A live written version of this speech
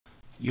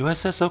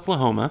USS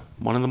Oklahoma,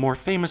 one of the more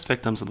famous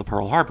victims of the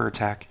Pearl Harbor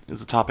attack,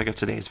 is the topic of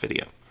today's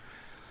video.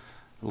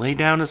 Laid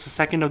down as the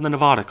second of the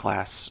Nevada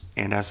class,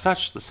 and as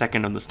such the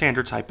second of the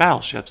Standard-type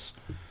battleships,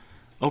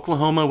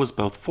 Oklahoma was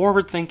both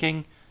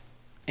forward-thinking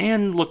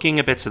and looking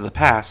a bit to the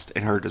past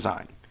in her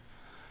design.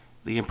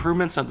 The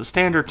improvements of the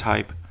Standard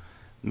type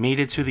made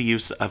it to the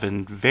use of a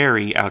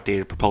very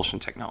outdated propulsion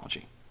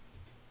technology.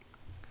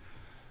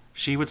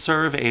 She would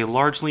serve a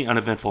largely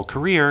uneventful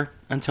career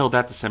until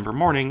that December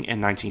morning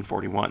in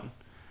 1941.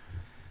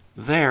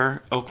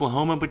 There,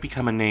 Oklahoma would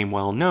become a name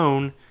well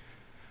known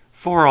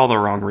for all the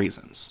wrong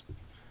reasons.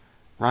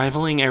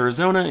 Rivaling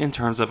Arizona in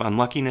terms of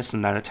unluckiness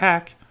in that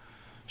attack,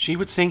 she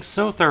would sink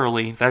so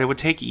thoroughly that it would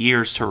take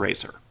years to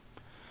raise her,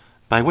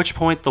 by which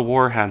point the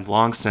war had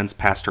long since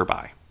passed her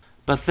by.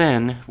 But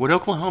then, would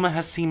Oklahoma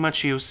have seen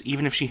much use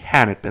even if she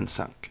hadn't been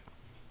sunk?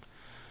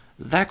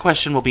 That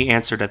question will be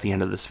answered at the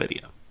end of this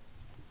video.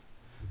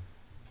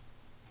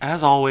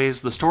 As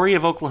always, the story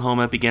of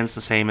Oklahoma begins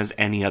the same as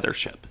any other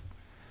ship.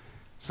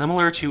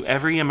 Similar to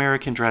every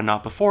American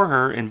dreadnought before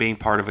her in being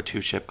part of a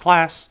two-ship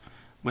class,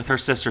 with her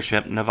sister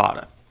ship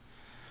Nevada.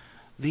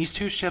 These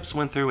two ships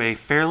went through a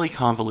fairly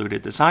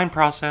convoluted design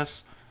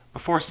process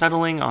before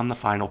settling on the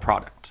final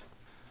product.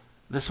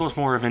 This was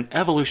more of an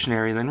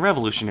evolutionary than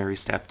revolutionary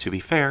step, to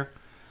be fair,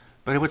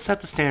 but it would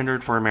set the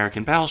standard for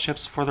American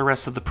battleships for the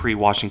rest of the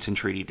pre-Washington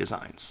Treaty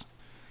designs.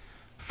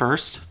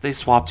 First, they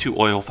swapped to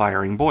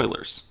oil-firing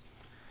boilers.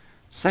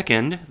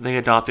 Second, they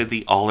adopted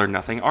the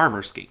all-or-nothing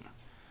armor scheme.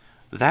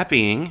 That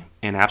being,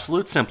 in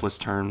absolute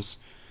simplest terms,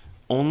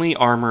 only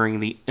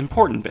armoring the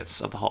important bits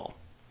of the hull,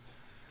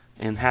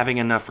 and having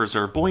enough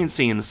reserve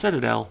buoyancy in the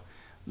citadel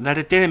that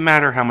it didn't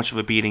matter how much of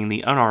a beating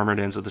the unarmored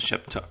ends of the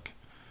ship took.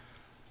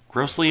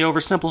 Grossly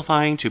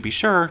oversimplifying, to be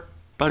sure,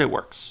 but it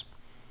works.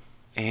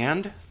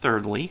 And,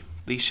 thirdly,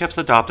 these ships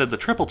adopted the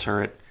triple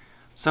turret,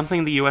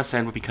 something the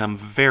USN would become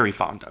very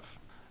fond of.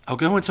 I'll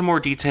go into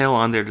more detail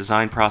on their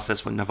design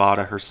process with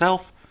Nevada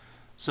herself,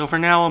 so for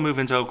now I'll move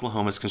into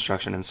Oklahoma's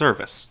construction and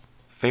service.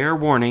 Fair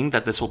warning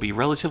that this will be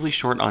relatively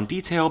short on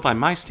detail by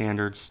my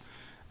standards,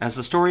 as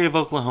the story of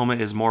Oklahoma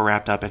is more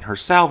wrapped up in her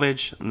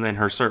salvage than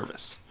her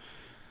service,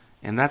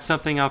 and that's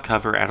something I'll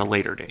cover at a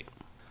later date.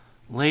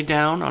 Laid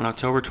down on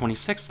October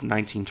 26,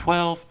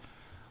 1912,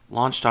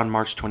 launched on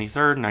March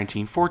 23,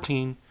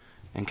 1914,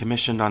 and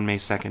commissioned on May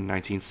 2,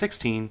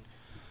 1916,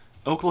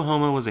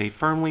 Oklahoma was a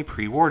firmly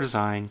pre-war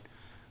design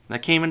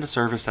that came into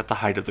service at the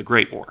height of the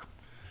Great War.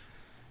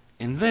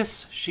 In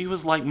this, she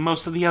was like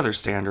most of the other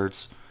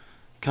standards,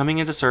 coming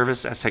into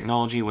service as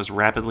technology was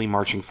rapidly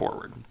marching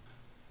forward.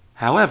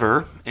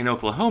 However, in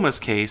Oklahoma's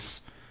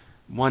case,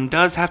 one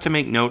does have to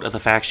make note of the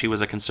fact she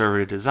was a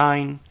conservative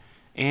design,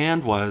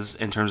 and was,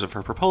 in terms of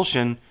her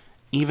propulsion,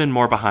 even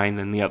more behind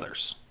than the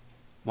others.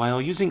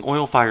 While using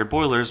oil-fired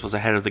boilers was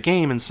ahead of the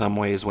game in some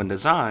ways when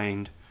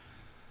designed,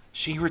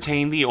 she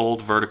retained the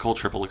old vertical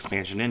triple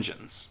expansion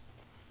engines.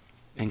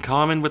 In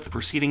common with the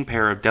preceding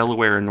pair of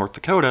Delaware and North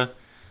Dakota,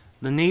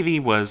 the Navy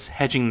was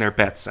hedging their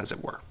bets, as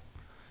it were.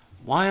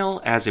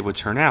 While, as it would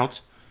turn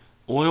out,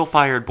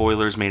 oil-fired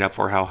boilers made up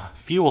for how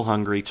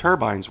fuel-hungry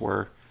turbines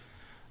were,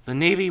 the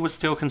Navy was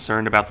still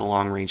concerned about the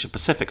long range of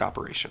Pacific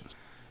operations.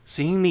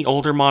 Seeing the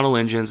older model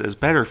engines as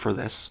better for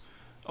this,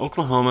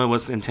 Oklahoma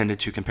was intended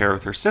to compare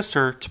with her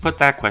sister to put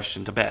that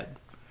question to bed.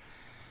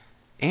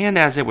 And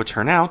as it would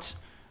turn out,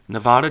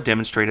 Nevada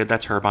demonstrated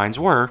that turbines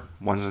were,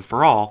 once and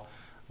for all,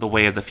 the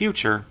way of the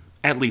future,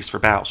 at least for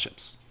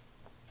battleships,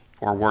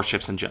 or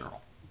warships in general.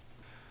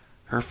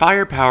 Her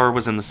firepower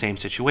was in the same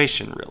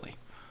situation, really.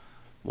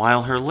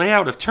 While her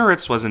layout of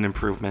turrets was an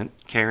improvement,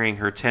 carrying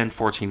her 10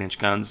 14-inch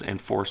guns and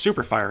 4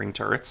 super-firing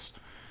turrets,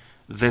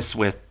 this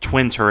with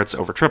twin turrets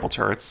over triple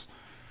turrets,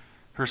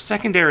 her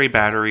secondary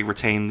battery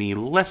retained the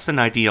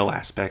less-than-ideal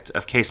aspect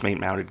of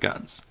casemate-mounted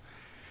guns,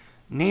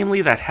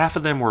 namely that half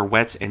of them were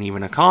wet in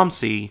even a calm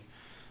sea,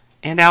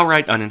 and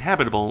outright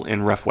uninhabitable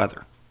in rough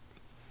weather.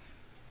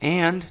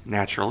 And,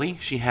 naturally,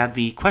 she had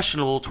the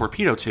questionable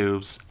torpedo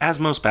tubes, as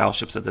most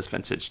battleships of this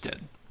vintage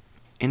did.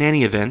 In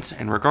any event,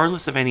 and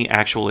regardless of any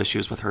actual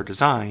issues with her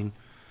design,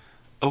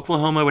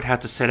 Oklahoma would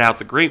have to sit out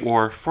the Great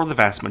War for the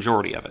vast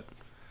majority of it.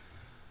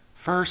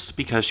 First,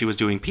 because she was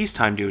doing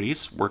peacetime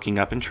duties, working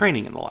up in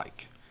training and the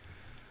like.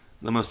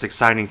 The most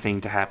exciting thing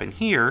to happen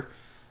here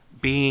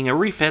being a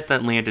refit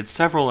that landed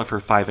several of her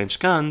 5-inch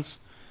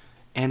guns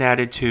and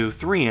added 2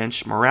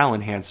 3-inch morale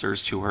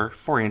enhancers to her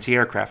for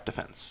anti-aircraft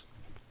defense.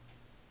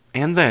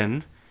 And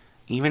then,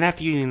 even after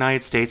the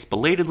United States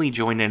belatedly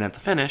joined in at the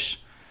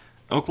finish,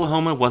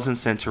 Oklahoma wasn't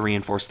sent to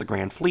reinforce the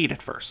Grand Fleet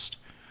at first.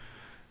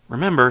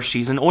 Remember,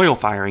 she's an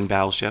oil-firing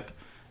battleship,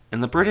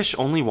 and the British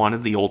only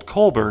wanted the old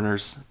coal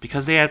burners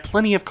because they had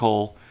plenty of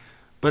coal,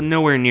 but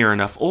nowhere near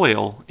enough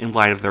oil in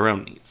light of their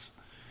own needs.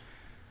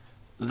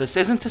 This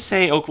isn't to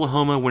say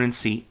Oklahoma wouldn't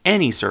see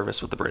any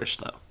service with the British,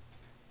 though.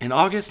 In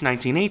August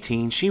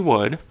 1918, she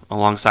would,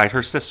 alongside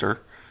her sister,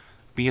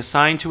 be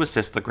assigned to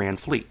assist the Grand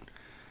Fleet.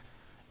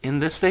 In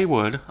this they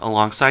would,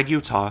 alongside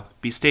Utah,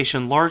 be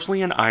stationed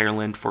largely in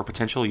Ireland for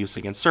potential use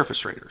against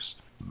surface raiders.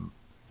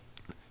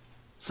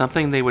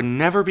 something they would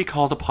never be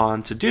called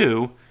upon to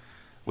do,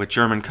 with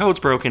German codes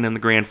broken and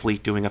the Grand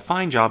Fleet doing a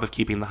fine job of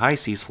keeping the High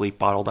Seas Fleet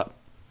bottled up.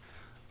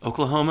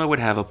 Oklahoma would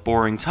have a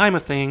boring time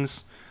of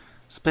things,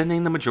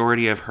 spending the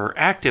majority of her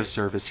active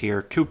service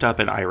here cooped up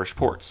in Irish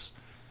ports.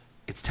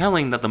 It's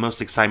telling that the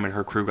most excitement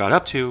her crew got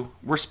up to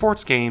were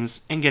sports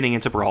games and getting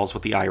into brawls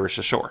with the Irish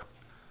ashore.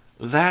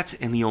 That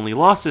and the only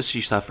losses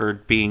she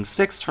suffered being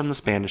 6 from the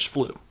Spanish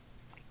flu.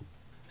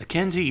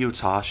 Akin to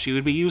Utah, she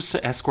would be used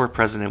to escort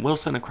President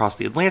Wilson across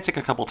the Atlantic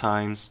a couple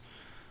times,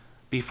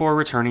 before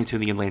returning to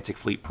the Atlantic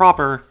Fleet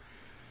proper,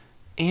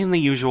 and the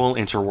usual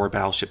interwar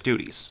battleship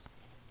duties.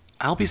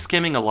 I'll be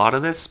skimming a lot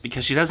of this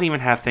because she doesn't even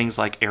have things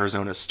like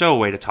Arizona's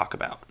stowaway to talk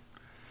about.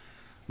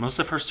 Most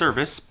of her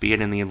service, be it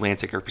in the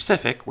Atlantic or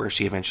Pacific, where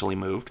she eventually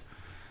moved,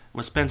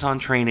 was spent on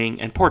training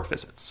and port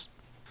visits.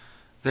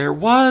 There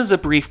was a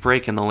brief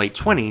break in the late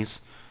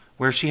 20s,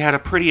 where she had a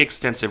pretty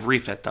extensive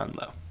refit done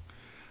though.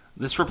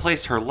 This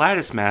replaced her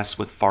lattice masts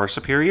with far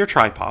superior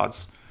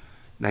tripods,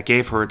 that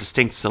gave her a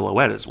distinct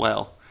silhouette as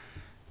well,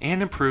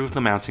 and improved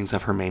the mountings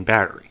of her main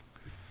battery.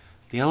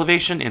 The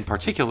elevation in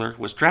particular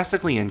was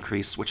drastically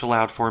increased, which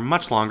allowed for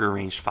much longer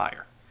ranged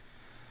fire.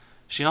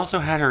 She also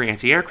had her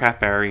anti-aircraft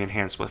battery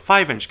enhanced with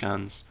 5-inch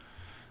guns,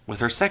 with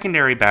her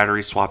secondary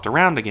battery swapped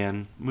around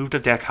again, moved a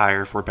deck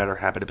higher for better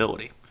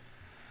habitability.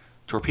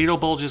 Torpedo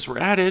bulges were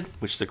added,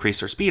 which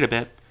decreased her speed a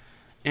bit,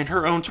 and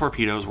her own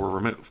torpedoes were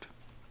removed.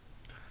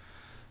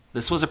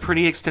 This was a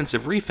pretty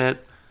extensive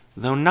refit,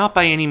 though not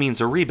by any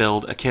means a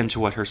rebuild akin to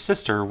what her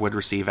sister would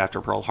receive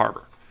after Pearl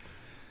Harbor.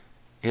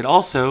 It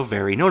also,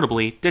 very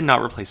notably, did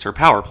not replace her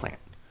power plant.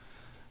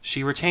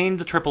 She retained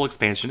the triple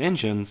expansion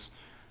engines,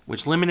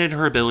 which limited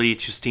her ability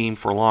to steam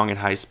for long and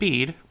high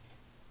speed,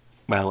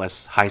 well,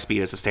 as high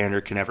speed as a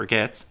standard can ever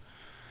get,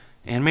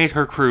 and made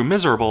her crew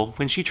miserable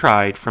when she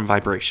tried from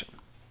vibration.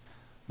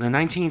 The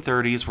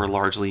 1930s were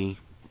largely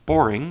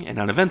boring and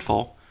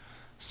uneventful,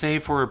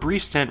 save for a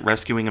brief stint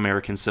rescuing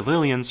American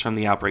civilians from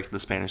the outbreak of the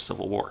Spanish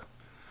Civil War.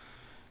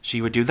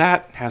 She would do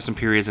that, have some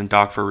periods in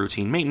dock for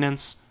routine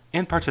maintenance,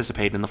 and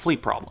participate in the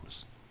fleet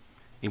problems.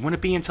 It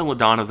wouldn't be until the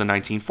dawn of the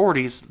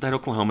 1940s that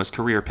Oklahoma's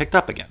career picked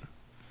up again.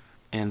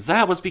 And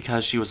that was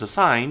because she was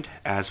assigned,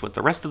 as with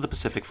the rest of the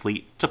Pacific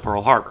Fleet, to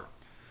Pearl Harbor.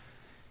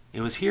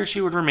 It was here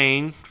she would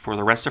remain for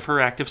the rest of her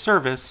active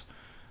service,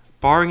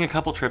 barring a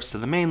couple trips to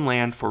the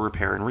mainland for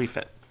repair and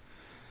refit,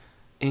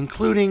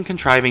 including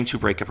contriving to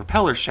break a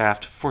propeller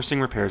shaft, forcing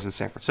repairs in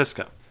San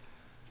Francisco.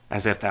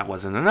 As if that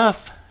wasn't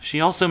enough,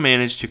 she also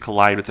managed to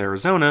collide with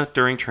Arizona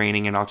during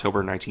training in October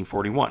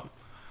 1941.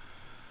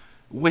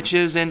 Which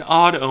is an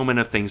odd omen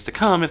of things to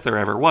come if there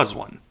ever was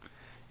one.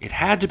 It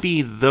had to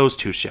be those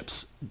two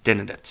ships,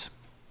 didn't it?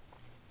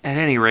 At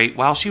any rate,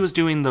 while she was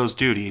doing those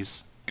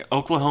duties,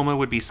 Oklahoma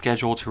would be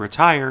scheduled to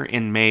retire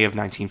in May of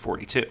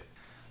 1942.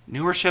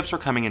 Newer ships were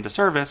coming into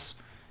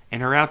service,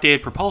 and her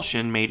outdated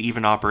propulsion made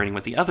even operating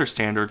with the other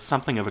standards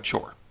something of a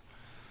chore.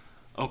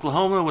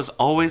 Oklahoma was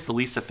always the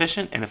least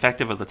efficient and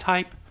effective of the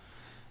type,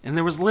 and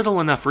there was little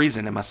enough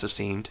reason, it must have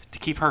seemed, to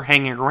keep her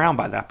hanging around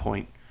by that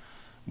point,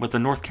 with the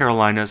North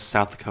Carolinas,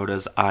 South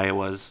Dakotas,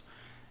 Iowas,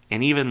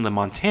 and even the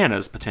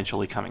Montanas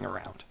potentially coming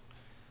around.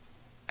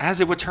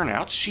 As it would turn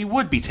out, she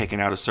would be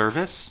taken out of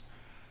service.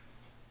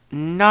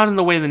 Not in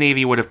the way the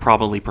Navy would have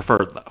probably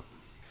preferred, though.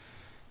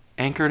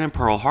 Anchored in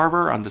Pearl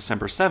Harbor on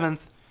December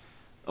 7th,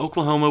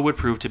 Oklahoma would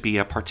prove to be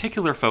a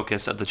particular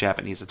focus of the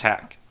Japanese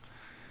attack.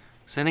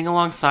 Sitting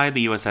alongside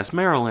the USS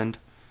Maryland,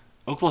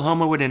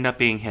 Oklahoma would end up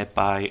being hit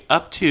by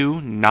up to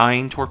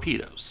 9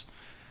 torpedoes.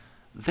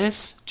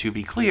 This, to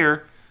be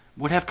clear,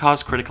 would have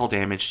caused critical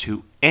damage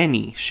to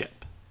any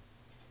ship.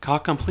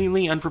 Caught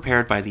completely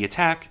unprepared by the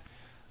attack,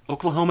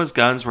 Oklahoma's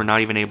guns were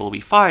not even able to be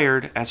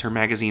fired as her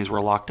magazines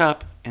were locked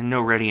up and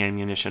no ready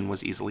ammunition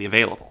was easily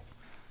available.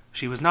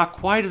 She was not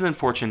quite as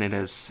unfortunate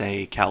as,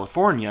 say,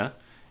 California,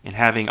 in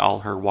having all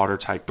her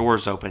watertight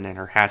doors open and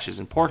her hatches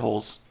and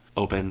portholes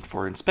open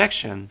for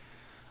inspection,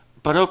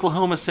 but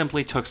Oklahoma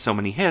simply took so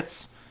many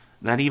hits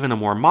that even a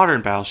more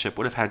modern battleship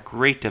would have had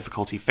great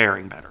difficulty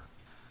faring better.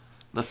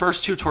 The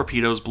first 2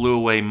 torpedoes blew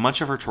away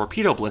much of her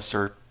torpedo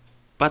blister,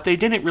 but they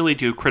didn't really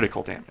do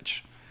critical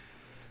damage.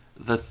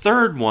 The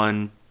third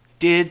one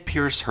did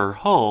pierce her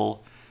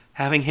hull,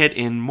 having hit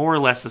in more or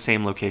less the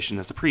same location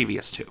as the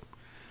previous 2.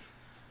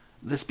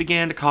 This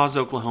began to cause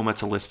Oklahoma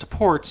to list to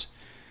port,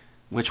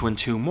 which when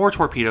 2 more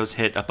torpedoes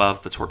hit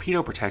above the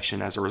torpedo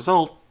protection as a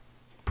result,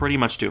 pretty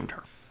much doomed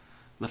her.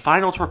 The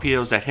final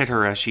torpedoes that hit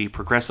her as she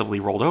progressively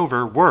rolled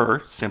over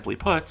were, simply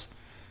put,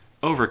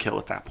 overkill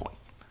at that point.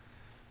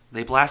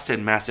 They blasted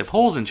massive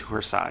holes into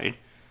her side,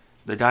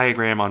 the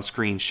diagram on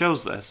screen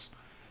shows this,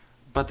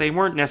 but they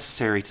weren't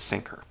necessary to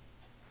sink her.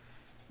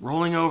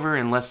 Rolling over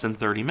in less than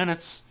 30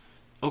 minutes,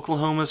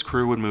 Oklahoma's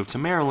crew would move to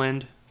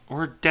Maryland,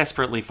 or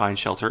desperately find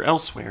shelter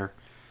elsewhere,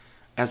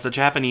 as the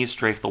Japanese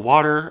strafed the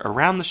water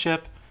around the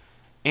ship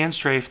and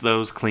strafed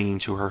those clinging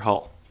to her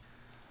hull.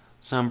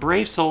 Some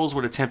brave souls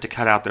would attempt to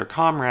cut out their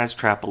comrades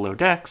trapped below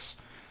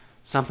decks,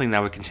 something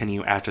that would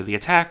continue after the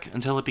attack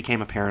until it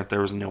became apparent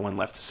there was no one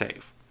left to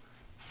save.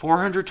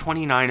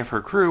 429 of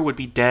her crew would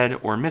be dead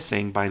or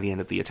missing by the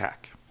end of the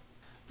attack.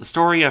 The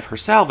story of her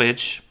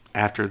salvage,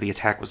 after the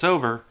attack was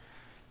over,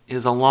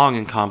 is a long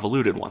and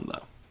convoluted one,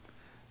 though.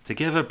 To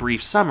give a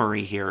brief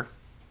summary here,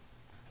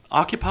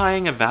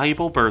 occupying a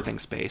valuable berthing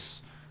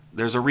space,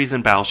 there's a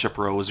reason Battleship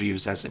Row was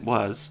used as it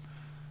was,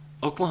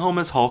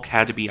 Oklahoma's hulk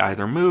had to be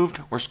either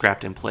moved or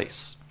scrapped in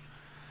place.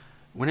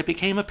 When it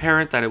became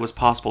apparent that it was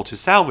possible to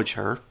salvage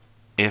her,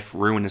 if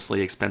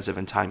ruinously expensive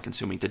and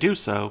time-consuming to do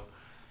so,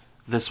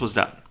 this was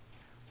done.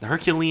 The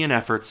Herculean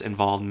efforts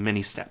involved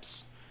many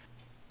steps.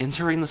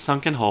 Entering the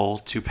sunken hull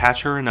to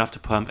patch her enough to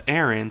pump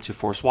air in to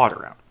force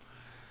water out.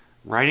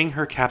 Righting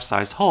her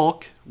capsized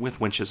hulk with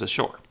winches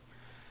ashore.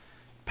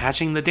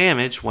 Patching the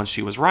damage once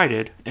she was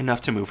righted enough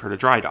to move her to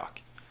dry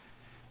dock.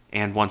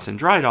 And once in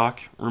dry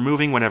dock,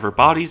 removing whatever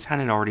bodies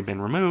hadn't already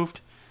been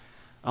removed,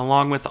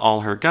 along with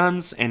all her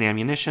guns and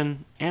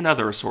ammunition and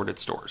other assorted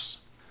stores.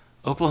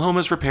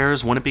 Oklahoma's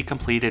repairs wouldn't be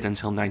completed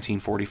until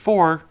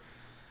 1944,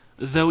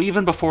 though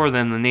even before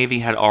then the Navy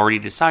had already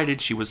decided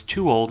she was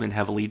too old and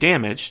heavily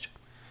damaged,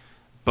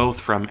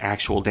 both from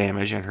actual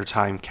damage and her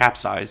time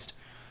capsized,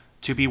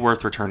 to be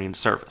worth returning to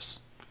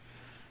service.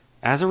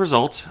 As a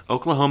result,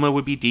 Oklahoma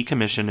would be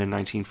decommissioned in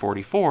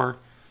 1944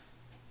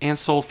 and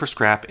sold for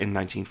scrap in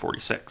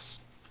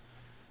 1946.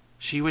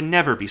 She would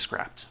never be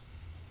scrapped.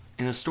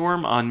 In a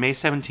storm on May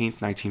 17,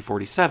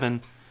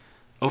 1947,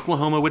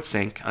 Oklahoma would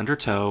sink under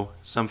tow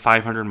some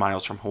 500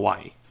 miles from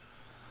Hawaii.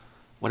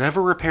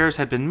 Whatever repairs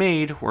had been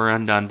made were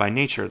undone by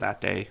nature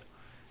that day,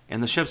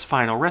 and the ship's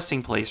final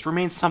resting place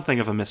remains something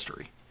of a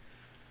mystery.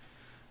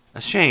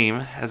 A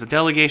shame, as a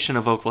delegation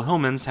of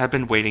Oklahomans had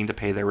been waiting to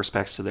pay their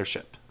respects to their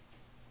ship.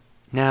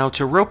 Now,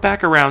 to rope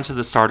back around to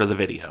the start of the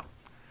video.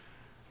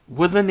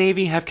 Would the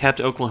Navy have kept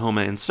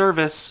Oklahoma in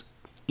service,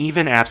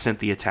 even absent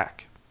the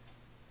attack?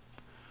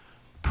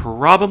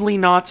 Probably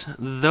not,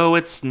 though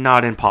it's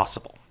not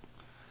impossible.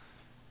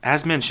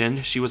 As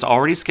mentioned, she was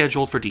already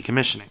scheduled for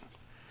decommissioning,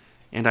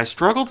 and I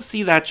struggle to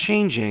see that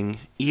changing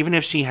even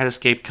if she had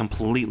escaped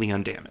completely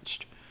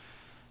undamaged.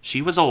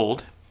 She was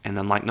old, and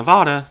unlike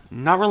Nevada,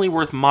 not really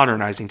worth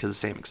modernizing to the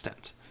same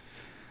extent.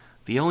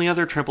 The only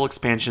other triple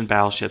expansion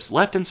battleships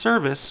left in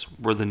service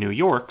were the New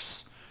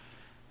Yorks,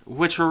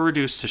 which were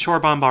reduced to shore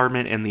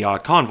bombardment and the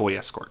odd convoy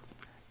escort.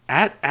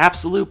 At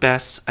absolute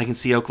best, I can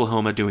see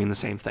Oklahoma doing the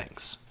same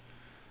things.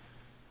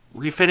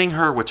 Refitting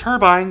her with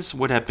turbines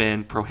would have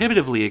been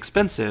prohibitively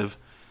expensive,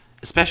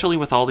 especially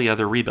with all the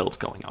other rebuilds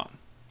going on.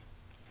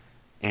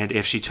 And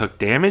if she took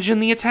damage in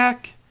the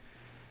attack,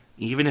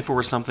 even if it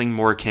were something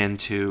more akin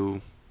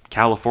to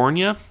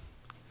California,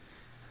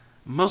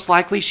 most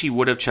likely she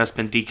would have just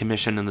been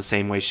decommissioned in the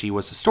same way she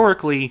was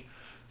historically,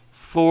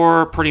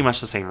 for pretty much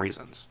the same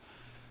reasons.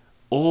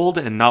 Old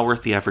and not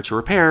worth the effort to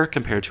repair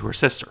compared to her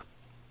sister.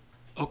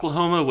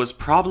 Oklahoma was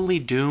probably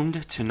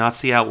doomed to not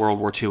see out World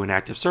War II in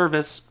active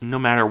service, no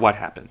matter what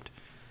happened.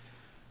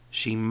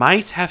 She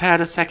might have had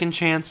a second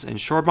chance in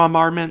shore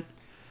bombardment,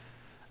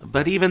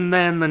 but even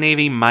then the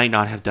Navy might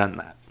not have done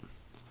that.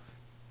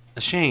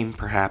 A shame,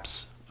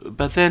 perhaps,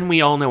 but then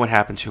we all know what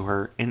happened to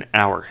her in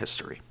our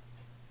history.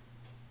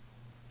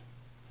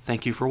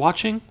 Thank you for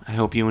watching. I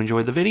hope you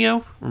enjoyed the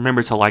video.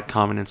 Remember to like,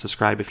 comment, and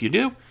subscribe if you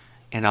do,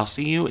 and I'll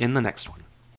see you in the next one.